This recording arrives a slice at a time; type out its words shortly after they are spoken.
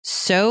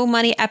So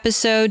Money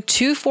episode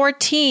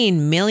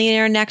 214,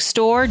 Millionaire Next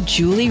Door,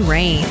 Julie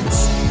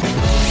Rains.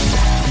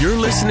 You're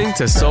listening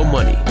to So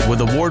Money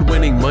with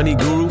award-winning money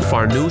guru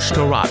Farnoosh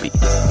Torabi.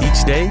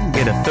 Each day,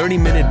 get a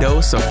 30-minute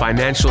dose of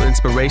financial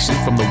inspiration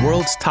from the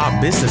world's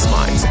top business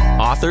minds,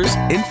 authors,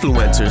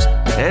 influencers,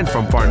 and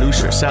from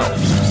Farnoosh herself.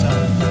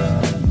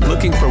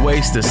 Looking for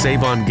ways to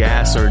save on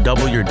gas or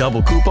double your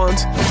double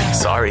coupons?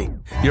 Sorry,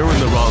 you're in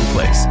the wrong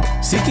place.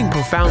 Seeking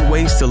profound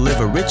ways to live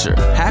a richer,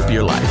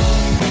 happier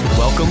life.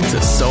 Welcome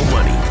to So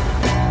Money.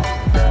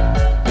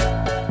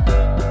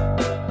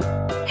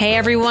 Hey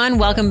everyone,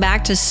 welcome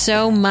back to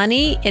So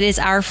Money. It is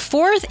our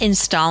fourth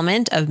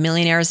installment of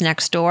Millionaires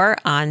Next Door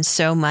on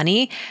So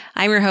Money.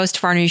 I'm your host,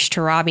 Farnoosh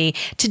Torabi.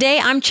 Today,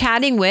 I'm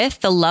chatting with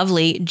the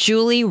lovely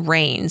Julie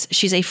Rains.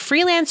 She's a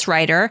freelance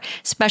writer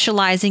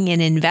specializing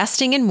in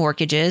investing in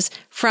mortgages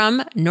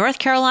from North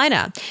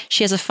Carolina.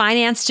 She has a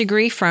finance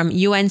degree from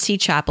UNC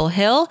Chapel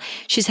Hill.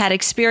 She's had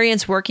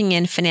experience working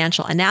in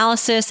financial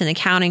analysis and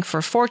accounting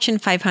for Fortune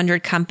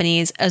 500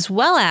 companies, as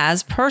well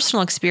as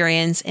personal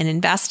experience in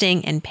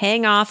investing and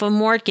paying off a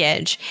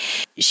mortgage.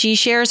 She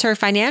shares her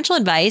financial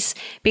advice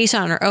based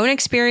on her own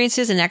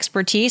experiences and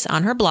expertise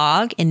on her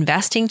blog,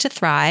 Investing to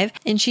Thrive.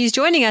 And she's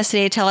joining us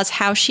today to tell us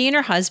how she and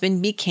her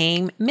husband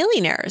became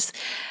millionaires.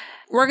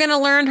 We're going to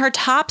learn her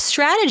top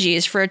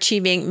strategies for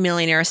achieving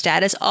millionaire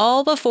status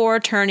all before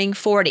turning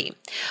 40.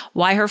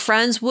 Why her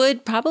friends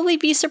would probably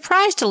be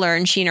surprised to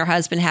learn she and her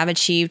husband have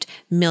achieved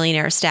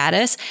millionaire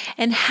status,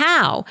 and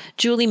how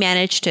Julie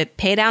managed to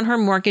pay down her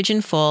mortgage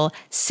in full,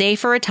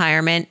 save for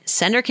retirement,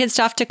 send her kids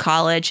off to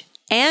college,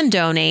 and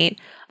donate,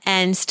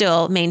 and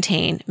still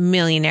maintain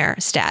millionaire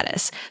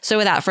status. So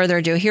without further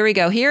ado, here we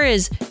go. Here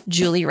is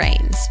Julie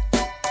Rains.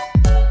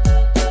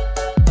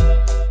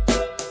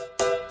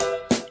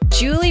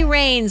 Julie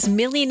Rains,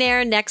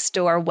 Millionaire Next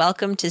Door.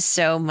 Welcome to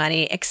So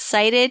Money.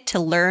 Excited to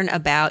learn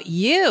about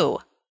you.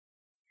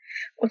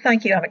 Well,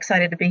 thank you. I'm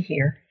excited to be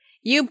here.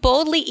 You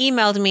boldly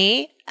emailed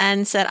me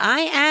and said, I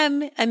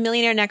am a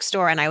millionaire next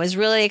door. And I was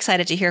really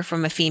excited to hear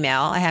from a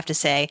female, I have to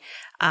say.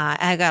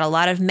 I got a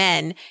lot of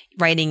men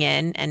writing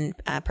in and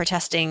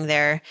protesting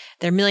their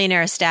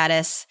millionaire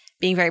status,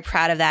 being very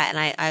proud of that.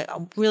 And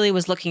I really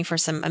was looking for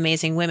some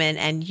amazing women,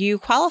 and you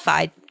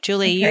qualified.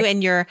 Julie, Okay. you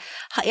and your,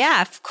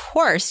 of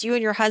course, you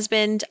and your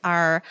husband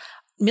are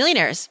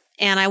millionaires.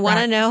 And I want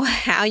to know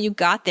how you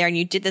got there. And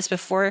you did this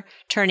before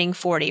turning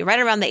 40, right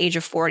around the age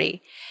of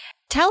 40.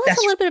 Tell us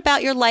a little bit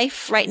about your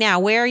life right now.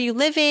 Where are you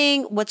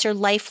living? What's your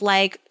life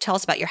like? Tell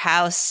us about your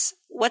house.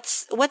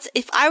 What's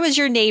if I was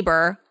your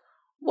neighbor,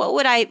 what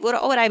would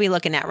I be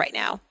looking at right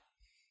now?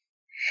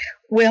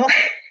 Well,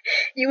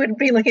 you would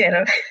be looking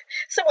at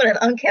somewhat an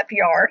unkept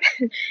yard,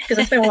 because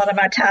I spend a lot of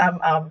my time.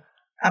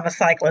 I'm a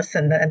cyclist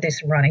and do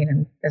some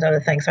running and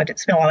other things. So I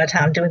spend a lot of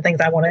time doing things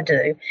I want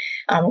to do,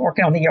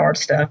 working on the yard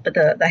stuff. But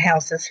the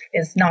house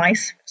is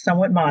nice,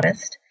 somewhat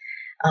modest.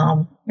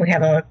 We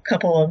have a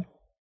couple of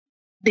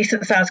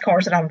decent sized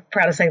cars that I'm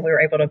proud to say we were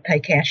able to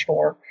pay cash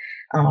for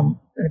in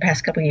the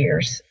past couple of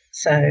years.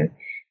 So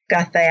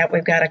got that.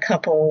 We've got a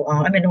couple.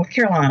 I'm in North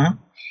Carolina,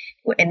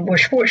 and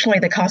fortunately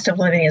the cost of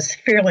living is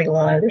fairly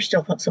low. There's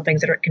still some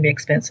things that can be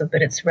expensive,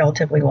 but it's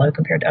relatively low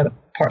compared to other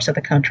parts of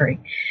the country.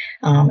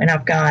 And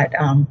I've got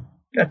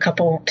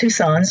two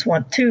sons,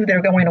 two that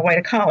are going away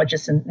to college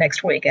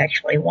next week,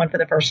 actually. One for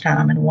the first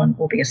time, and one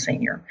will be a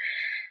senior.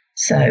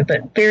 So,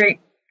 but very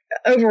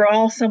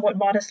overall, somewhat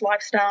modest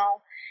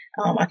lifestyle.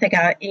 I think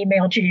I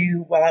emailed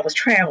you while I was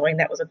traveling.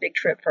 That was a big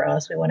trip for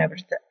us. We went over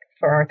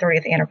for our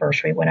 30th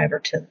anniversary. Went over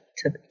to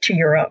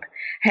Europe.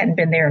 Hadn't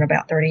been there in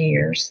about 30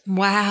 years.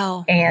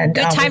 Wow! And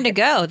good time to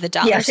go. The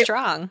dollar's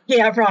strong.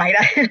 Yeah, right.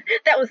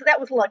 That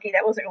was lucky.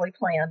 That wasn't really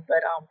planned,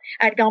 but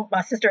I'd gone.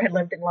 My sister had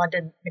lived in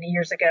London many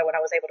years ago, and I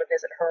was able to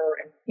visit her,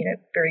 and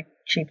very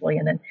cheaply.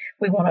 And then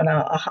we went on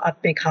a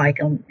big hike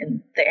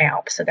in the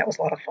Alps, so that was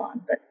a lot of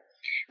fun.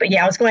 But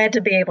yeah, I was glad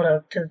to be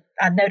able to.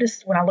 I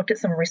noticed when I looked at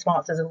some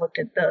responses and looked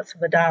at some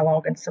of the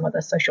dialogue and some of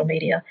the social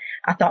media,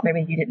 I thought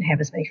maybe you didn't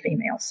have as many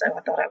females, so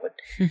I thought I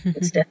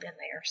would step in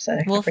there. So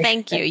well,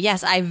 thank you.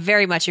 Yes, I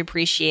very much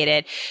appreciate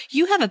it.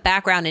 You have a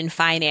background in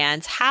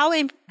finance. How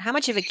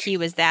much of a key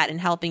was that in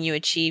helping you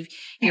achieve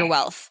your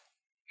wealth?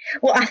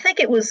 Well, I think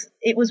it was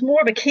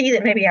more of a key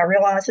than maybe I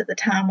realized at the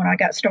time when I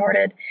got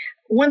started.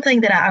 One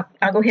thing that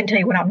I'll go ahead and tell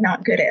you what I'm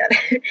not good at,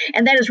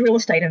 and that is real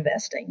estate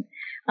investing.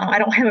 I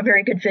don't have a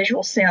very good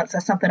visual sense.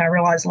 That's something I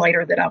realized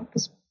later, that I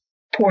was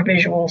poor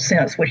visual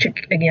sense, which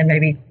again,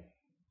 maybe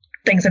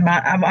things I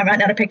might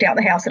not have picked out.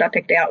 The house that I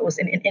picked out was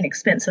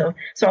inexpensive.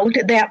 So I looked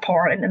at that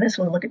part and then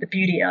necessarily look at the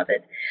beauty of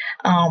it.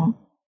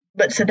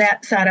 But so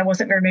that side I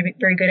wasn't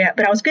very good at,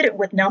 but I was good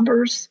with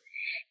numbers.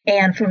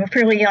 And from a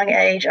fairly young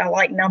age, I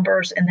liked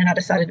numbers. And then I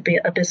decided to be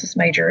a business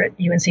major at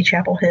UNC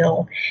Chapel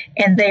Hill.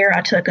 And there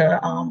I took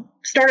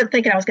started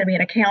thinking I was going to be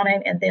in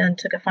accounting, and then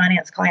took a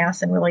finance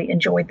class and really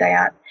enjoyed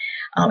that.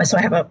 And so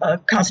I have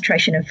a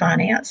concentration in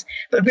finance.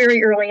 But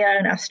very early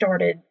on, I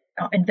started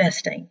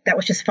investing. That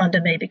was just fun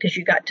to me because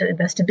you got to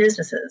invest in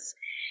businesses.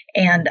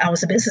 And I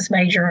was a business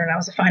major and I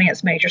was a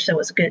finance major, so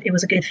it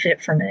was a good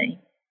fit for me.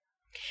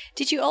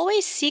 Did you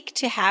always seek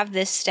to have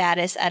this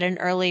status at an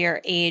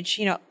earlier age?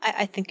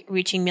 I think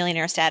reaching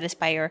millionaire status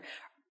by your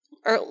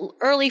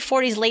early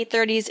 40s, late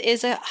 30s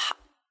is a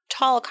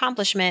tall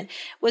accomplishment.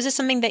 Was this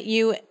something that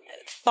you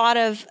thought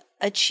of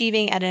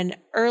achieving at an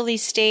early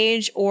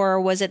stage, or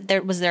was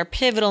there a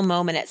pivotal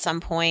moment at some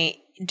point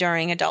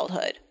during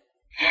adulthood?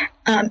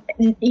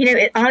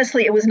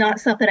 Honestly, it was not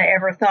something I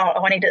ever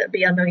thought, I need to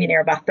be a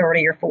millionaire by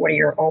 30 or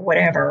 40 or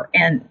whatever.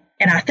 And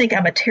I think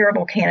I'm a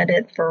terrible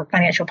candidate for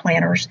financial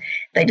planners.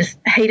 They just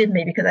hated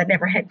me because I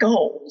never had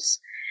goals.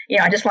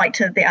 I just liked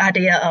the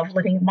idea of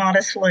living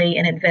modestly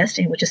and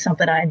investing, which is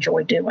something I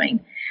enjoy doing.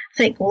 I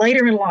think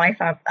later in life,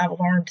 I've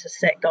learned to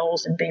set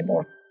goals and be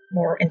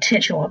more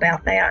intentional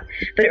about that.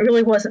 But it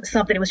really wasn't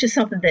something, it was just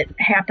something that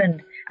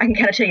happened. I can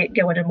kind of tell you,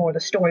 go into more of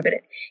the story, but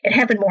it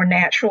happened more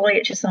naturally.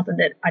 It's just something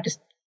that I just,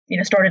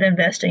 started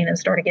investing and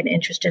started getting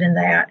interested in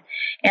that.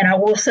 And I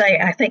will say,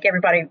 I think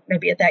everybody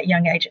maybe at that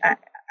young age,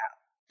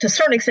 to a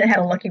certain extent, had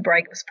a lucky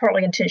break. It was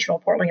partly intentional,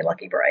 partly a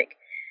lucky break.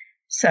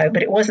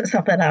 But it wasn't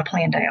something I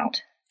planned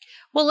out.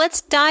 Well,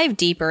 let's dive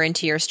deeper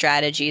into your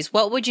strategies.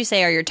 What would you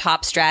say are your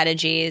top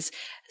strategies?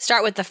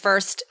 Start with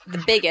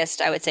the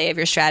biggest, I would say, of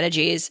your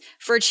strategies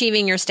for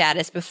achieving your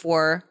status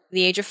before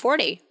the age of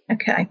 40.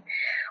 Okay.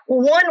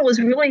 Well, one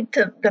was really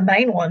the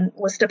main one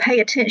was to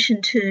pay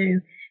attention to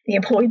the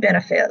employee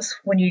benefits.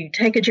 When you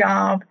take a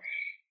job,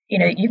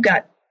 you've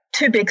got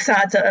two big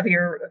sides of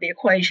the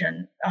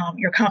equation,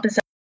 your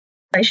compensation,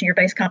 your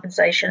base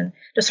compensation,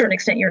 to a certain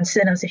extent your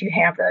incentives if you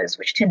have those,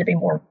 which tend to be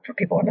more for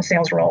people in a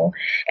sales role,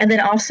 and then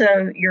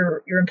also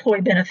your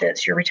employee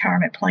benefits, your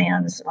retirement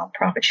plans,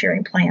 profit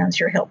sharing plans,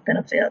 your health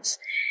benefits,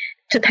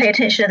 to pay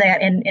attention to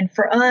that. And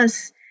for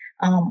us,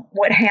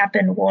 what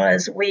happened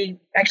was we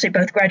actually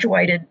both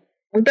graduated.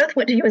 We both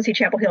went to UNC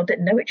Chapel Hill,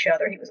 didn't know each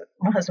other.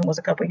 My husband was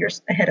a couple of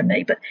years ahead of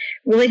me, but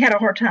really had a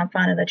hard time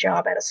finding a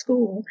job out of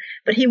school.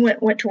 But he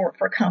went to work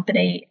for a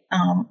company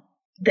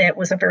that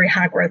was a very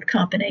high growth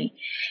company.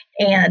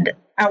 And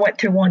I went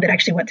through one that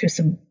actually went through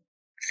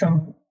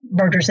some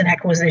mergers and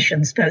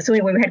acquisitions. So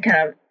anyway, we had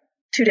kind of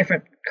two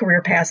different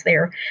career paths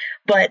there.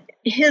 But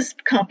his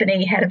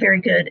company had a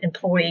very good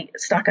employee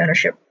stock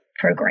ownership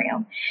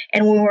program.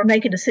 And when we were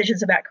making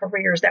decisions about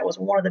careers, that was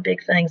one of the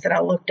big things that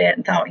I looked at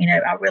and thought,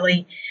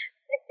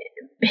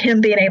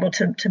 him being able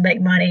to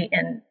make money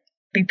and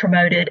be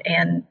promoted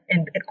and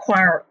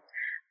acquire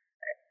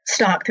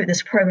stock through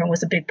this program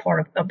was a big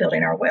part of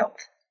building our wealth.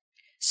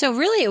 So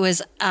really it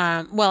was,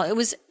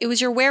 it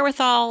was your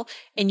wherewithal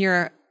and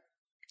your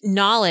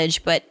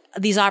knowledge, but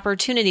these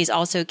opportunities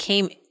also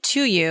came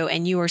to you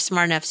and you were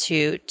smart enough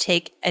to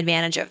take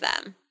advantage of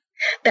them.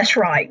 That's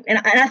right. And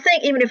I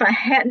think even if I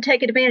hadn't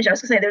taken advantage, I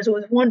was going to say there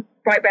was one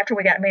right after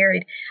we got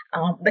married,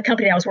 the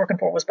company I was working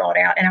for was bought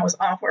out and I was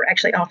offered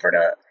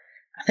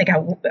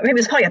maybe it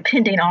was probably a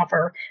pending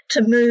offer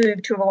to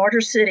move to a larger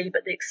city,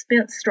 but the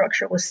expense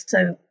structure was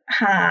so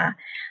high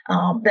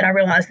that I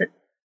realized that,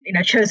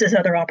 chose this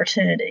other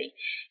opportunity.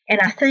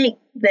 And I think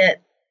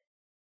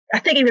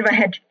even if I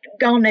had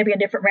gone maybe a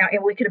different route,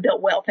 and we could have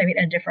built wealth maybe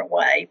in a different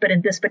way, but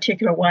in this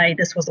particular way,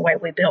 this was the way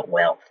we built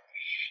wealth.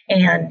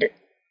 And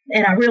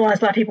I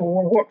realized a lot of people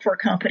will work for a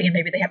company and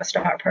maybe they have a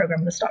stock program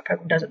and the stock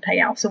program doesn't pay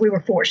out. So we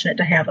were fortunate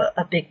to have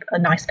a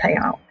nice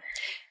payout.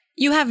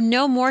 You have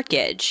no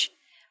mortgage.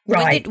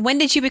 Right. When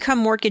did you become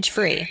mortgage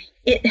free?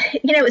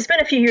 It's been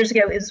a few years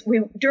ago.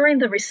 During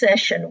the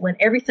recession when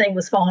everything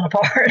was falling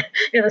apart,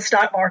 the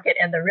stock market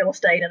and the real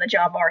estate and the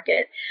job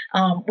market,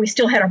 we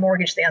still had our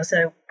mortgage then.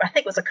 So I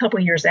think it was a couple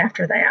of years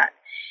after that.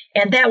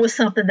 And that was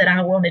something that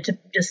I wanted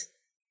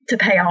to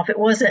pay off. It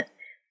wasn't,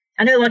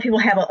 I know a lot of people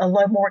have a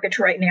low mortgage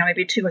rate now,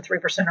 maybe 2 or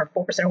 3%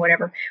 or 4% or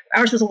whatever.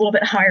 Ours was a little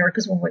bit higher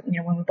because when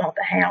we bought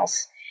the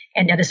house,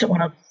 and I just don't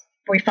want to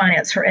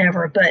refinance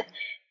forever. But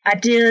I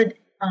did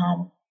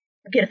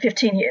get a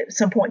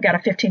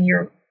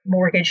 15-year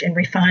mortgage and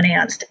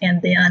refinanced,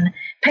 and then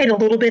paid a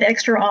little bit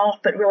extra off,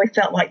 but really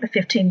felt like the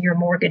 15-year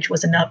mortgage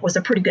was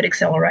a pretty good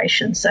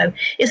acceleration. So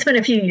it's been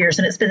a few years,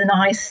 and it's been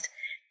nice.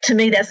 To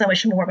me, that's so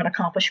much more of an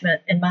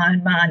accomplishment in my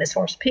own mind as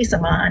far as peace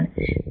of mind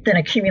than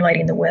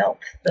accumulating the wealth,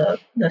 the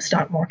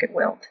stock market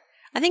wealth.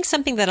 I think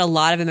something that a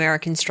lot of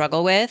Americans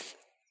struggle with,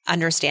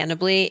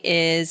 understandably,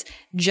 is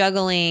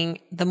juggling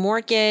the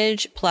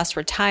mortgage plus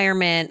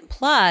retirement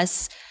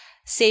plus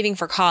saving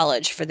for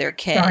college for their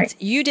kids. Right.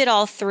 You did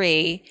all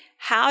three.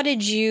 How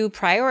did you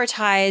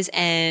prioritize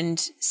and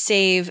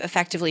save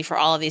effectively for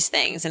all of these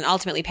things and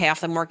ultimately pay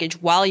off the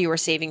mortgage while you were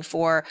saving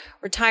for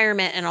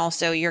retirement and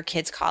also your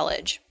kids'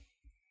 college?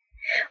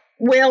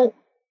 Well,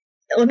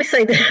 let me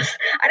say this.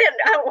 I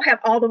don't have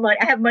all the money.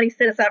 I have money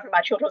set aside for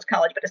my children's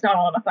college, but it's not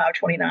all on my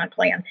 529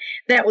 plan.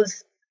 That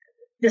was,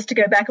 just to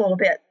go back a little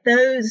bit,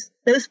 those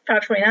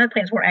 529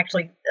 plans weren't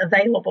actually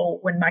available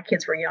when my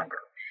kids were younger.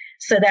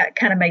 So that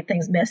kind of made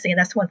things messy. And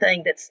that's one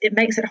thing it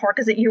makes it hard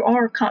because you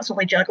are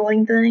constantly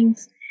juggling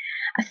things.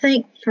 I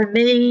think for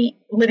me,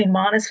 living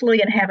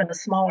modestly and having a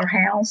smaller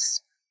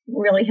house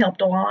really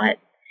helped a lot.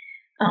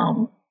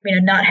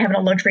 not having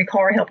a luxury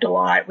car helped a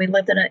lot. We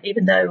lived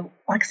even though,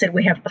 like I said,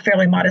 we have a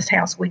fairly modest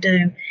house, we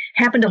do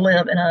happen to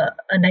live in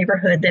a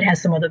neighborhood that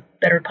has some of the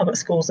better public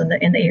schools in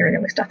the area,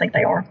 at least I think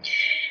they are.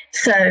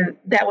 So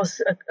that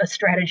was a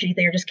strategy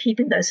there, just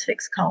keeping those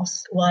fixed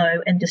costs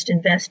low and just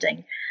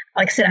investing.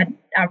 Like I said,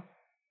 I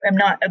am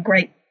not a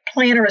great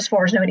planner as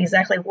far as knowing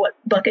exactly what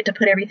bucket to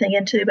put everything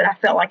into, but I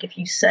felt like if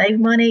you save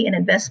money and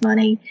invest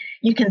money,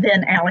 you can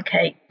then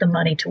allocate the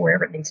money to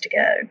wherever it needs to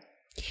go.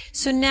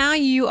 So now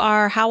you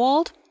are how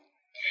old?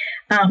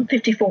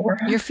 54.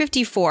 You're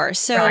 54.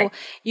 So right.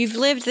 You've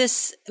lived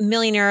this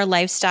millionaire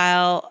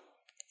lifestyle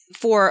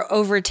for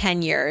over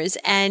 10 years.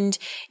 And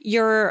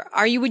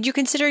would you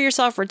consider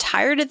yourself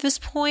retired at this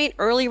point,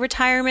 early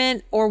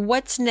retirement, or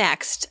what's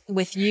next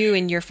with you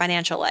and your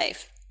financial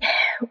life?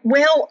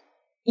 Well,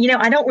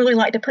 I don't really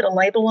like to put a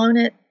label on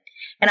it.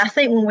 And I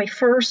think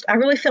I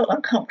really felt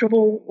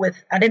uncomfortable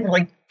I didn't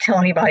really tell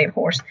anybody, of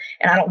course,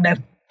 and I don't know,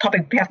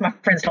 probably half my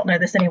friends don't know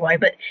this anyway,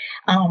 but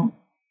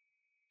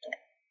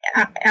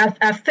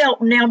I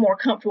felt now more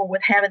comfortable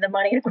with having the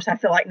money. And of course, I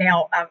feel like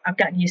now I've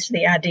gotten used to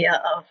the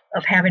idea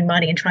of having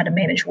money and trying to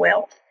manage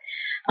wealth.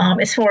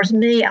 As far as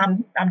me,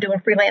 I'm doing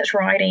freelance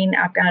writing.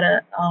 I've got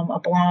a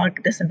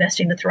blog, that's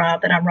Investing to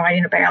Thrive, that I'm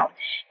writing about.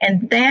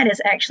 And that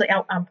is actually,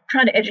 I'm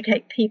trying to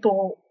educate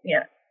people,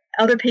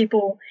 other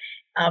people.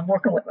 I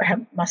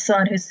have my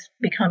son who's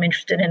become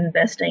interested in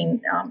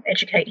investing,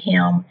 educate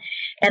him.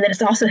 And then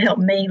it's also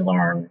helped me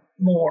learn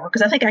more,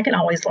 because I think I can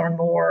always learn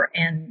more.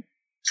 And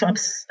so I'm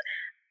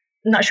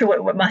not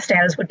sure what my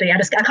status would be.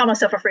 I call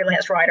myself a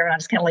freelance writer, and I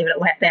just kind of leave it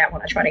at that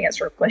when I try to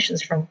answer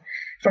questions from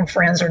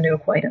friends or new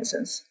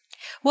acquaintances.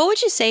 What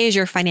would you say is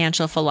your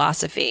financial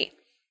philosophy?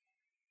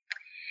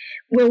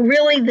 Well,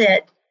 really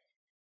that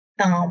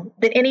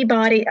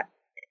anybody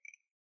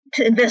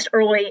to invest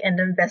early and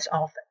to invest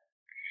often.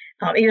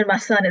 Even my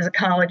son is a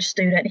college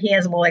student. He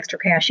has a little extra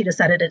cash. He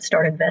decided to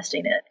start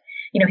investing it.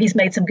 He's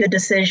made some good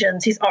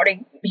decisions. He's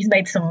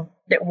made some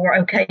that were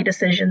okay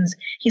decisions.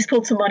 He's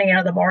pulled some money out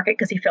of the market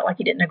because he felt like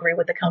he didn't agree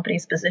with the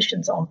company's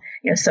positions on,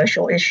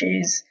 social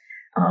issues,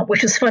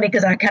 which was funny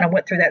because I kind of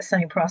went through that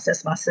same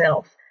process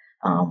myself.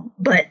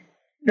 But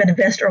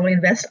invest early,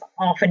 invest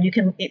often. You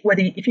can,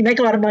 if you make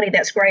a lot of money,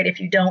 that's great. If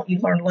you don't, you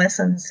learn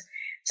lessons.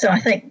 So I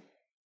think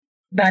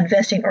by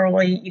investing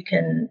early, you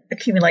can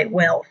accumulate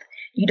wealth.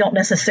 You don't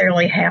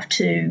necessarily have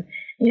to,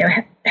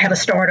 have a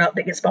startup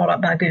that gets bought up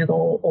by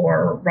Google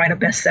or write a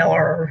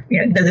bestseller.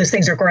 Those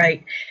things are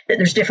great, but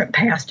there's different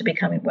paths to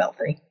becoming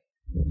wealthy.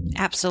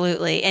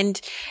 Absolutely. And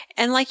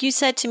like you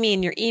said to me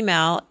in your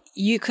email,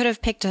 you could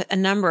have picked a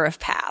number of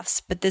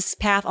paths, but this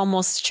path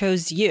almost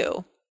chose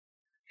you.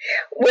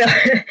 Well,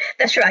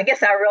 that's true. I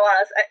guess I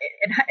realized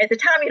at the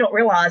time you don't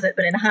realize it,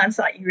 but in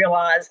hindsight, you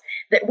realize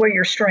that where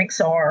your strengths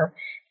are,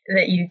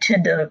 that you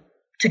tend to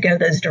go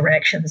those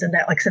directions. And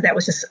that, like I said, that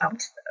was just,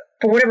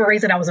 for whatever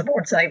reason, I was a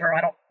born saver.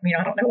 I don't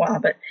know why,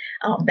 but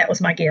that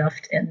was my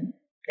gift. And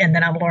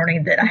then I'm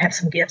learning that I have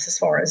some gifts as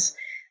far as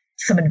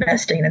some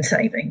investing and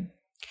saving.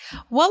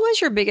 What was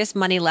your biggest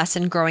money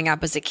lesson growing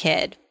up as a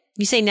kid?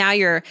 You say now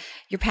you're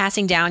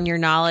passing down your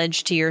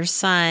knowledge to your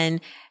son.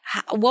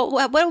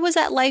 What was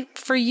that like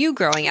for you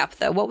growing up,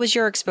 though? What was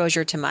your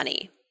exposure to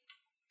money?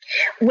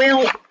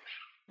 Well,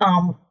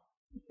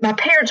 my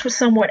parents were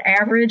somewhat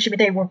average. I mean,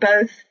 they were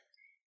both,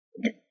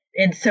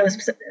 and so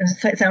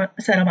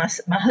on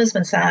my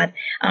husband's side,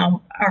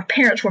 our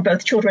parents were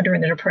both children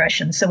during the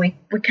Depression. So we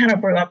kind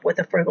of grew up with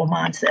a frugal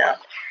mindset.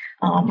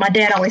 My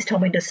dad always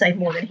told me to save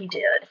more than he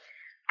did.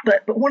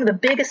 But one of the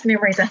biggest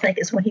memories, I think,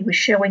 is when he was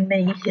showing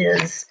me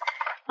his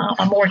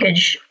a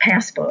mortgage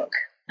passbook.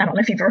 I don't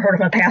know if you've ever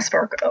heard of a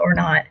passbook or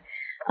not.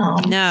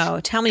 No,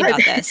 tell me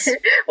about this.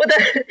 Well,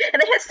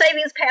 and they had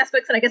savings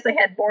passbooks, and I guess they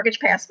had mortgage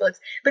passbooks.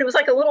 But it was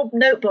like a little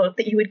notebook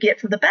that you would get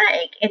from the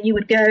bank, and you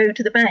would go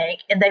to the bank,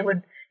 and you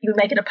would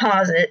make a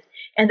deposit,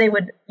 and you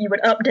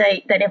would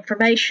update that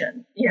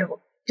information.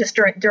 Just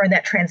during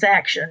that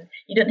transaction,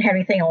 you didn't have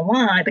anything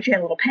online, but you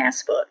had a little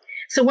passbook.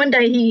 So one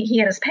day he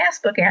had his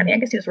passbook out, and I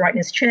guess he was writing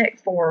his check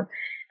for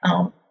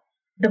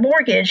the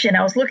mortgage, and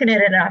I was looking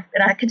at it,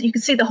 and you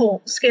could see the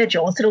whole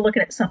schedule. Instead of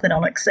looking at something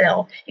on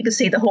Excel, you could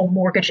see the whole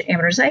mortgage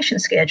amortization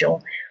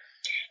schedule.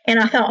 And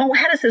I thought,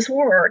 how does this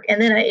work?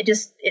 And then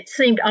it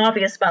seemed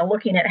obvious by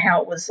looking at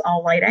how it was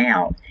all laid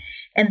out.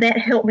 And that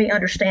helped me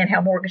understand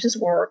how mortgages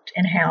worked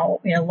and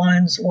how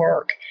loans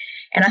work.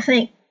 And I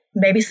think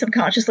maybe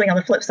subconsciously on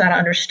the flip side,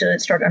 I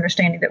started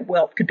understanding that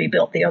wealth could be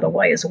built the other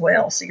way as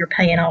well. So you're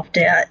paying off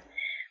debt.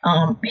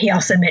 He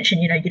also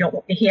mentioned,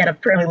 he had a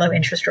fairly low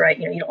interest rate.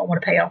 You don't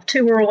want to pay off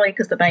too early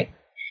because the bank,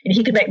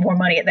 he could make more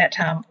money at that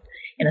time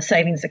in a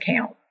savings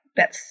account.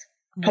 That's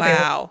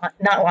probably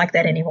not like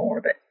that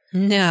anymore, but.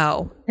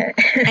 No,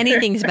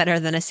 anything's better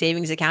than a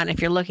savings account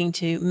if you're looking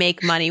to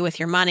make money with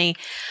your money.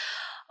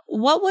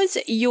 What was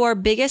your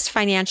biggest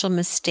financial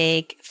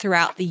mistake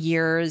throughout the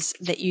years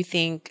that you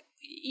think,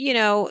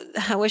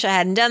 I wish I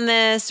hadn't done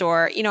this,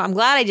 or, I'm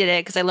glad I did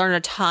it because I learned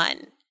a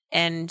ton,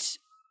 and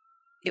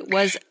it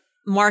was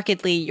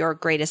markedly your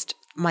greatest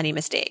money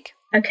mistake?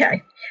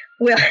 Okay.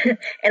 Well,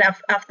 and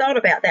I've thought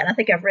about that. And I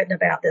think I've written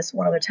about this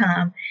one other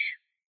time.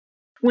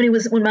 When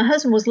my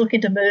husband was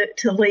looking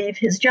to leave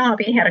his job,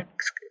 he had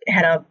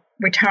a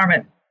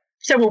retirement,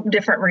 several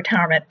different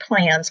retirement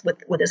plans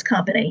with his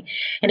company,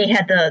 and he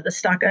had the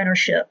stock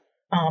ownership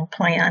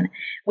plan,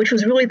 which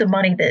was really the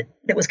money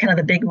that was kind of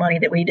the big money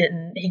that we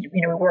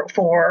worked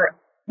for,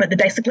 but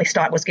basically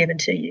stock was given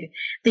to you.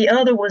 The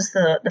other was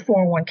the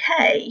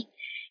 401k,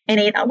 and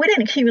we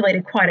didn't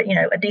accumulated quite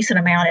a decent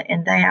amount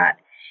in that.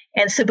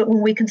 And so, but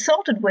when we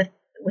consulted with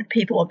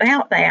people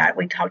about that,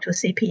 we talked to a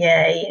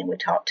CPA and we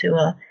talked to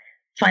a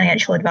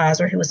financial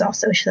advisor who was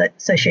also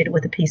associated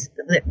with a piece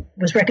that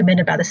was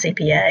recommended by the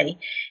CPA.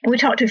 And we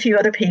talked to a few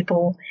other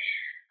people.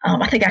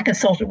 I think I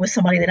consulted with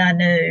somebody that I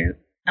knew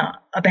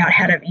about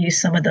how to use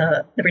some of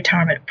the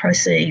retirement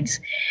proceeds.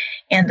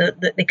 And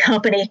the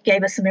company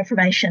gave us some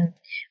information.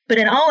 But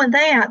in all of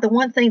that, the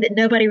one thing that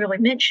nobody really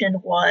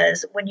mentioned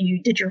was when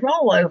you did your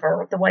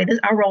rollover, the way that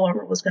our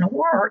rollover was going to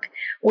work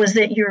was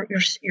that your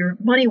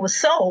money was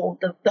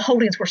sold, the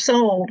holdings were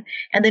sold,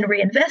 and then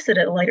reinvested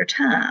at a later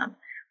time.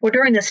 Well,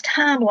 during this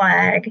time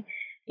lag,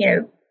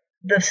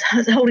 the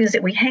holdings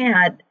that we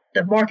had,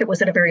 the market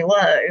was at a very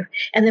low.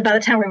 And then by the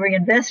time we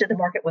reinvested, the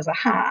market was a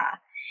high.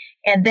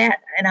 And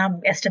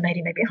I'm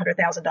estimating maybe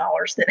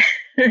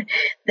 $100,000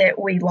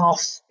 that we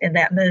lost in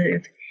that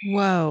move.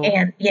 Whoa.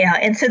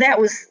 And so that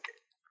was,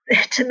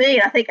 to me,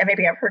 I think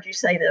maybe I've heard you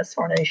say this,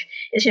 Farnoosh,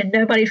 is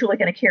nobody's really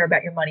going to care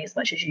about your money as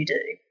much as you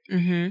do.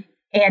 Mm-hmm.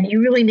 And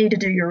you really need to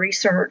do your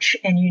research,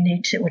 and you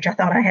need to, which I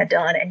thought I had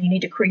done, and you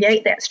need to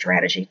create that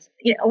strategy.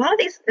 A lot of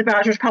these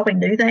advisors probably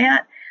knew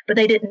that, but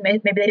maybe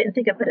they didn't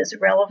think of it as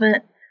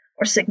relevant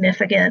or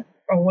significant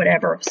or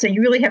whatever. So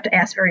you really have to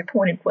ask very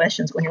pointed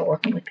questions when you're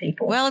working with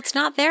people. Well, it's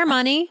not their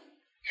money.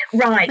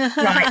 Right.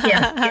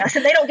 Yeah. So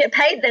they don't get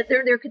paid. That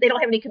they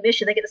don't have any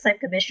commission. They get the same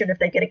commission. If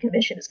they get a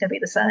commission, it's going to be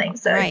the same.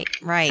 So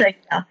right. So,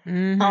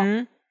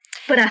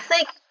 but I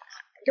think,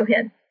 go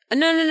ahead.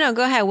 No.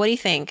 Go ahead. What do you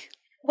think?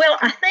 Well,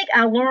 I think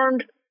I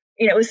learned.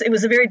 It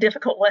was a very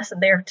difficult lesson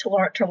there to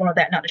learn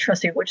that not to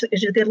trust people, which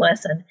is a good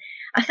lesson.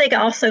 I think I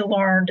also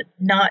learned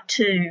not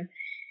to.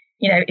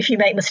 If you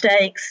make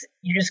mistakes,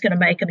 you're just going to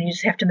make them. And you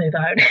just have to move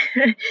on.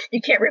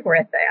 You can't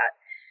regret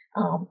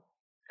that.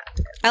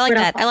 I like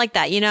that. I like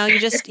that.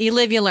 You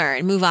live, you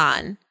learn, move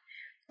on.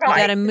 Right. You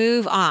got to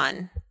move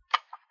on.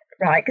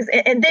 Right.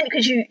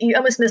 Because you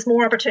almost miss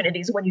more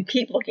opportunities when you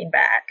keep looking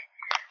back.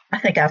 I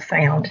think I've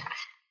found.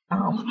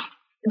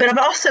 But I've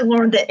also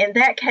learned that in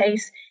that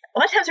case, a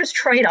lot of times there's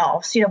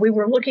trade-offs. We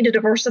were looking to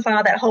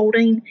diversify that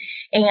holding,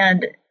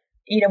 and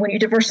when you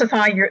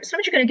diversify,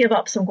 sometimes you're going to give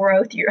up some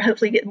growth. You're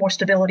hopefully get more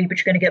stability, but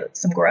you're going to get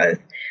some growth.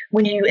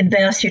 When you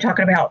invest, you're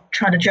talking about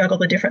trying to juggle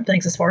the different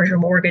things as far as your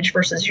mortgage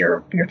versus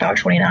your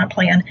 529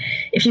 plan.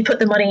 If you put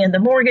the money in the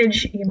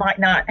mortgage, you might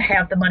not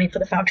have the money for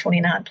the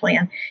 529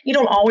 plan. You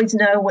don't always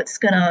know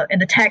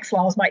and the tax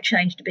laws might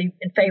change to be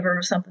in favor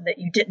of something that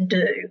you didn't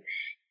do.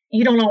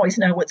 You don't always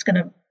know what's going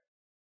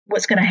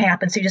to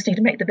happen. So you just need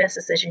to make the best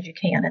decisions you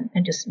can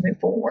and just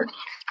move forward.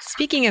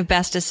 Speaking of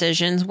best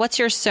decisions, what's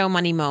your So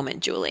Money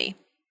moment, Julie?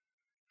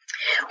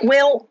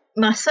 Well,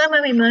 my So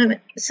Money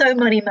moment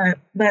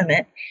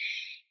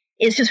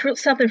is just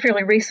something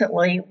fairly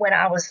recently when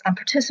I'm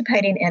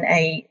participating in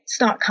a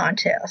stock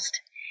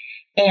contest.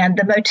 And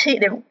the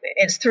motif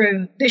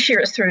this year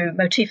it's through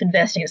Motif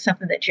Investing. It's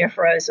something that Jeff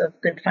Rose of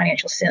Good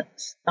Financial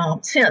Sense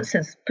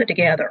has put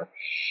together.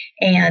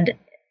 And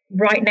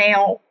right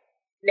now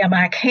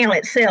my account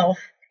itself,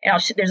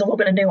 and there's a little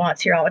bit of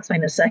nuance here, I'll explain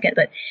in a second,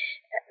 but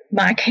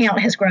my account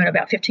has grown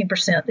about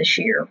 15% this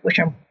year, which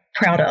I'm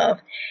proud of.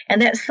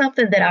 And that's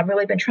something that I've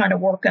really been trying to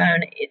work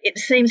on. It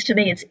seems to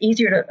me it's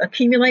easier to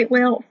accumulate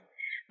wealth,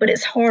 but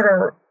it's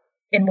harder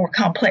and more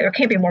complex, or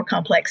can be more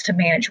complex to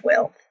manage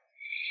wealth.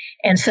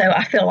 And so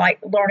I feel like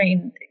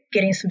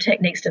getting some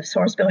techniques as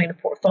far as building a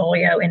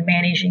portfolio and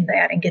managing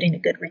that and getting a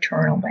good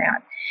return on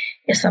that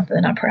is something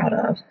that I'm proud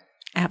of.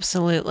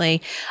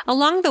 Absolutely.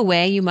 Along the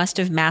way, you must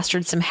have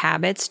mastered some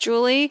habits,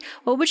 Julie.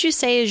 What would you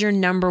say is your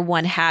number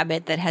one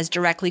habit that has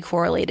directly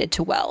correlated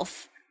to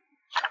wealth?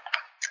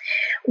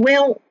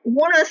 Well,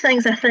 one of the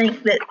things I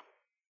think that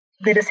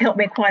has helped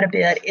me quite a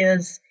bit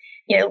is,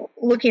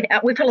 looking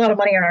at, we put a lot of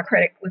money on our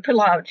credit. We put a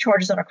lot of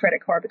charges on our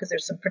credit card because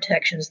there's some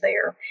protections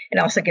there. It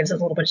also gives us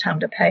a little bit of time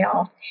to pay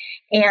off.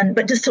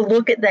 But just to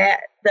look at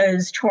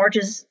those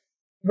charges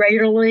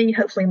regularly,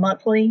 hopefully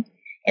monthly,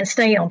 and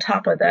stay on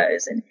top of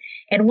those.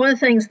 And one of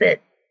the things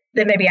that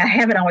maybe I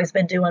haven't always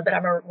been doing, but I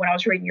remember when I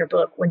was reading your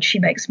book, When She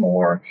Makes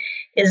More,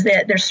 is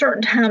that there's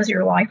certain times in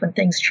your life when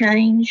things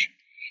change,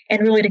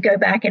 and really to go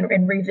back and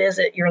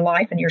revisit your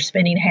life and your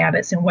spending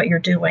habits and what you're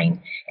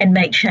doing and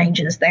make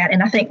changes that.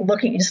 And I think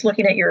looking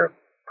at your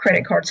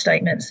credit card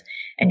statements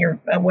and your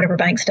whatever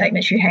bank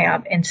statements you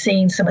have and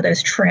seeing some of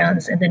those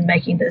trends and then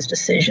making those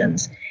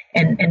decisions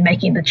and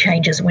making the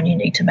changes when you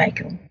need to make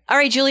them. All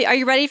right, Julie, are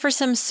you ready for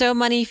some So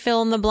Money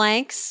fill in the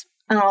blanks?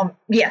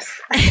 Yes.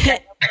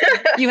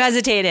 You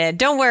hesitated.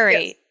 Don't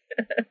worry.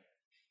 Yes.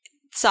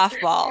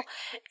 softball.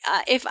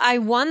 If I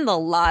won the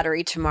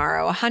lottery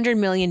tomorrow, $100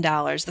 million,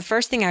 the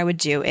first thing I would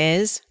do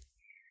is?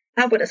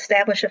 I would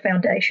establish a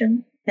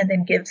foundation and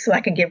then so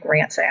I can give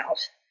grants out.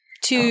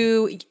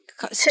 To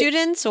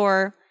students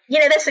or?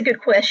 That's a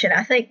good question.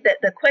 I think that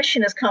the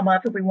question has come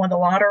up if we won the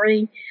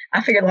lottery.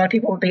 I figured a lot of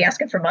people would be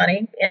asking for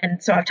money.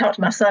 And so I've talked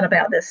to my son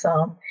about this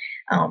some.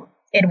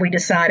 And we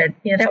decided,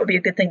 that would be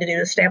a good thing to do,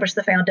 to establish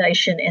the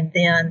foundation. And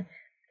then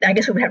I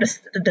guess we would have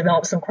to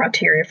develop some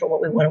criteria for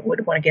what we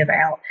would want to give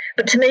out.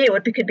 But to me,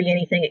 it could be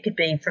anything. It could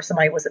be for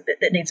somebody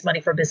that needs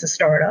money for a business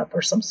startup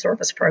or some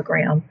service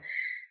program.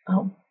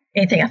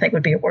 Anything I think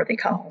would be a worthy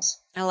cause.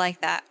 I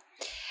like that.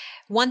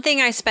 One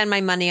thing I spend my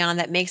money on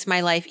that makes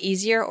my life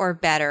easier or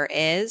better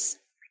is?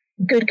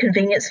 Good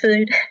convenience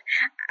food.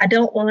 I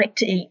don't like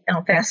to eat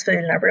fast food,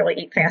 and I rarely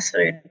eat fast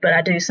food, but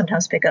I do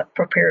sometimes pick up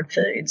prepared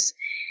foods.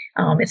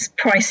 It's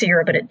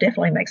pricier, but it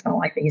definitely makes my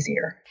life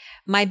easier.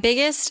 My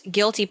biggest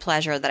guilty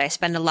pleasure that I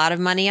spend a lot of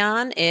money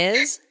on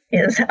is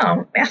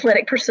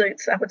athletic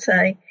pursuits, I would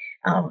say.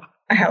 I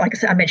have, like I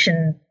said, I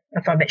mentioned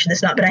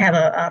this not, but I have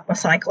a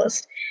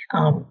cyclist.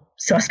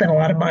 So I spend a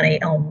lot of money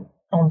on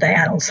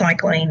that, on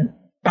cycling,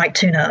 bike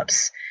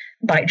tune-ups,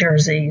 bike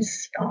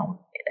jerseys,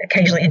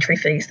 occasionally entry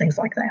fees, things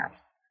like that.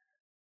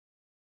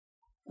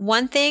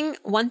 One thing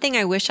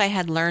I wish I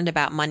had learned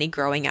about money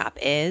growing up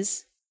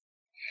is?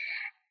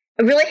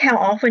 Really how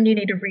often you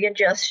need to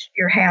readjust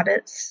your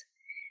habits.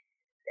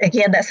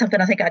 Again, that's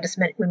something I think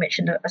we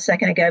mentioned a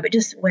second ago, but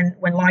just when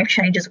life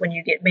changes, when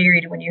you get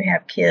married, when you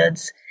have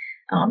kids,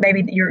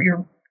 maybe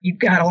you've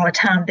got a lot of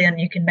time, then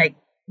you can make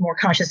more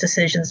conscious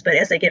decisions. But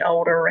as they get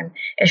older and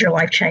as your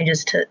life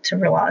changes, to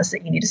realize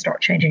that you need to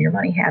start changing your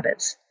money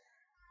habits.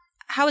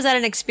 How was that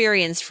an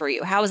experience for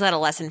you? How was that a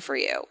lesson for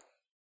you?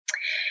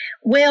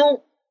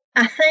 Well,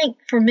 I think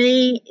for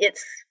me,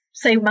 it's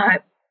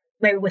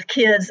maybe with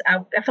kids, I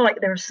feel like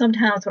there were some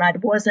times when I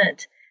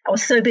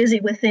was so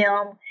busy with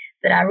them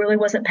that I really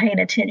wasn't paying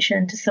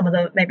attention to some of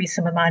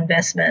my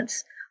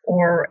investments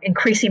or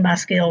increasing my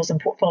skills in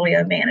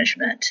portfolio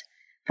management,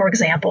 for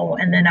example.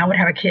 And then I would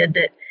have a kid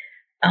that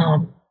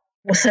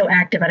was so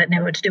active, I didn't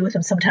know what to do with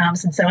them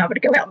sometimes. And so I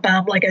would go out and buy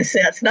them Lego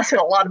sets, and I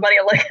spent a lot of money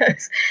on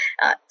Legos.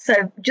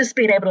 So just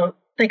being able to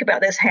think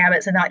about those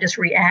habits and not just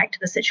react to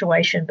the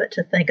situation, but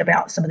to think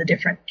about some of the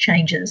different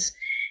changes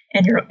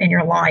in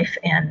your life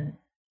and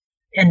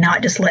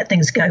not just let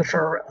things go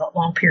for a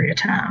long period of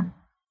time.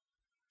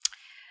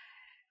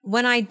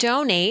 When I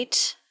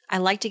donate, I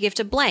like to give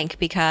to blank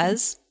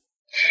because?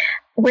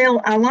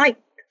 Well, I like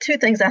two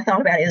things I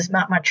thought about is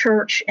my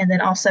church and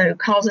then also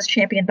causes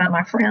championed by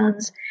my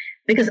friends,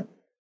 because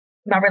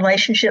my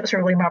relationships are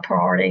really my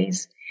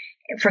priorities.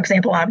 For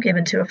example, I'm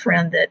given to a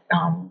friend that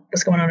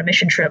was going on a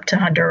mission trip to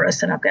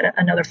Honduras, and I've got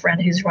another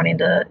friend who's running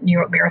the New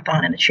York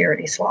Marathon in a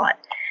charity slot.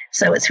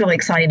 So it's really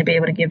exciting to be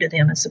able to give to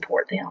them and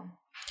support them.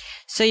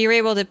 So you're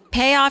able to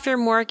pay off your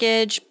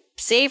mortgage,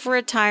 save for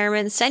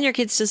retirement, send your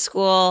kids to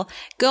school,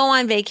 go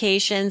on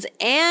vacations,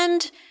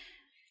 and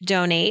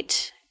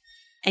donate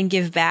and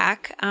give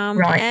back,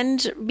 right.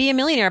 And be a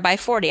millionaire by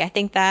 40. I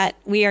think that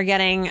we are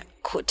getting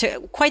to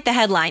quite the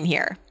headline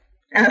here.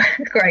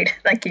 Great.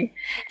 Thank you.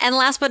 And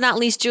last but not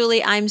least,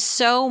 Julie, I'm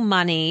so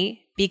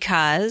money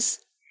because?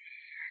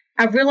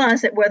 I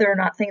realize that whether or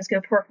not things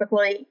go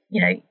perfectly,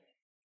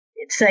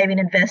 saving,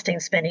 investing,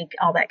 spending,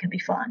 all that can be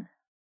fun.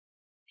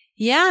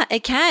 Yeah,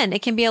 it can.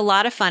 It can be a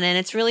lot of fun, and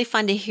it's really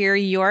fun to hear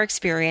your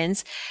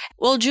experience.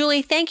 Well,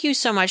 Julie, thank you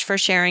so much for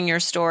sharing your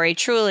story.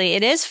 Truly,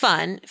 it is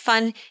fun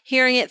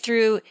hearing it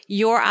through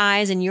your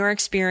eyes and your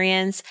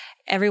experience.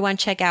 Everyone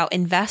check out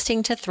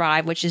Investing to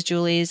Thrive, which is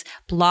Julie's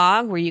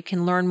blog, where you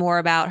can learn more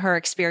about her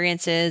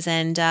experiences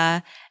and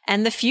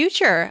the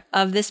future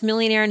of this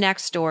millionaire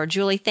next door.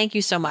 Julie, thank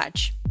you so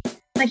much.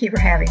 Thank you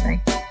for having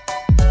me.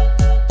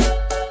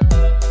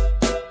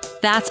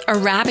 That's a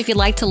wrap. If you'd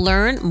like to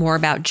learn more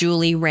about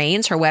Julie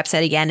Rains, her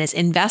website again is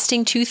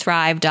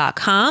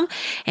investingtothrive.com,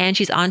 and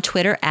she's on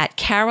Twitter at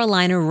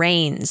Carolina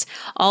Rains.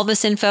 All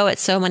this info at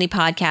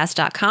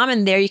SoMoneyPodcast.com,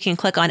 and there you can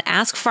click on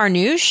Ask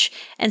Farnoosh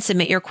and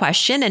submit your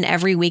question, and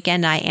every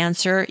weekend I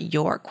answer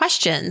your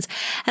questions.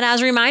 And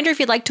as a reminder, if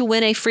you'd like to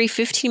win a free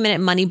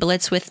 15-minute money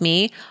blitz with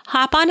me,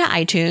 hop onto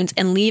iTunes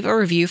and leave a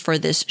review for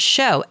this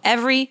show.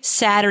 Every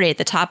Saturday at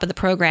the top of the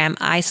program,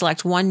 I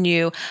select one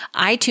new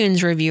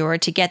iTunes reviewer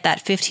to get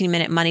that 15-minute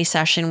money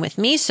session with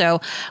me.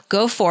 So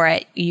go for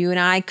it. You and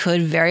I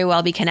could very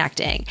well be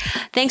connecting.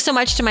 Thanks so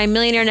much to my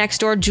millionaire next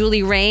door,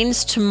 Julie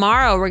Rains.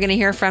 Tomorrow, we're going to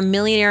hear from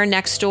millionaire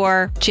next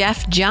door,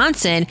 Jeff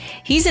Johnson.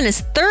 He's in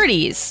his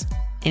 30s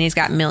and he's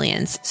got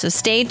millions. So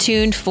stay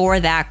tuned for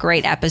that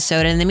great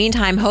episode. And in the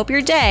meantime, hope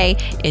your day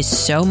is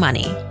so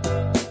money.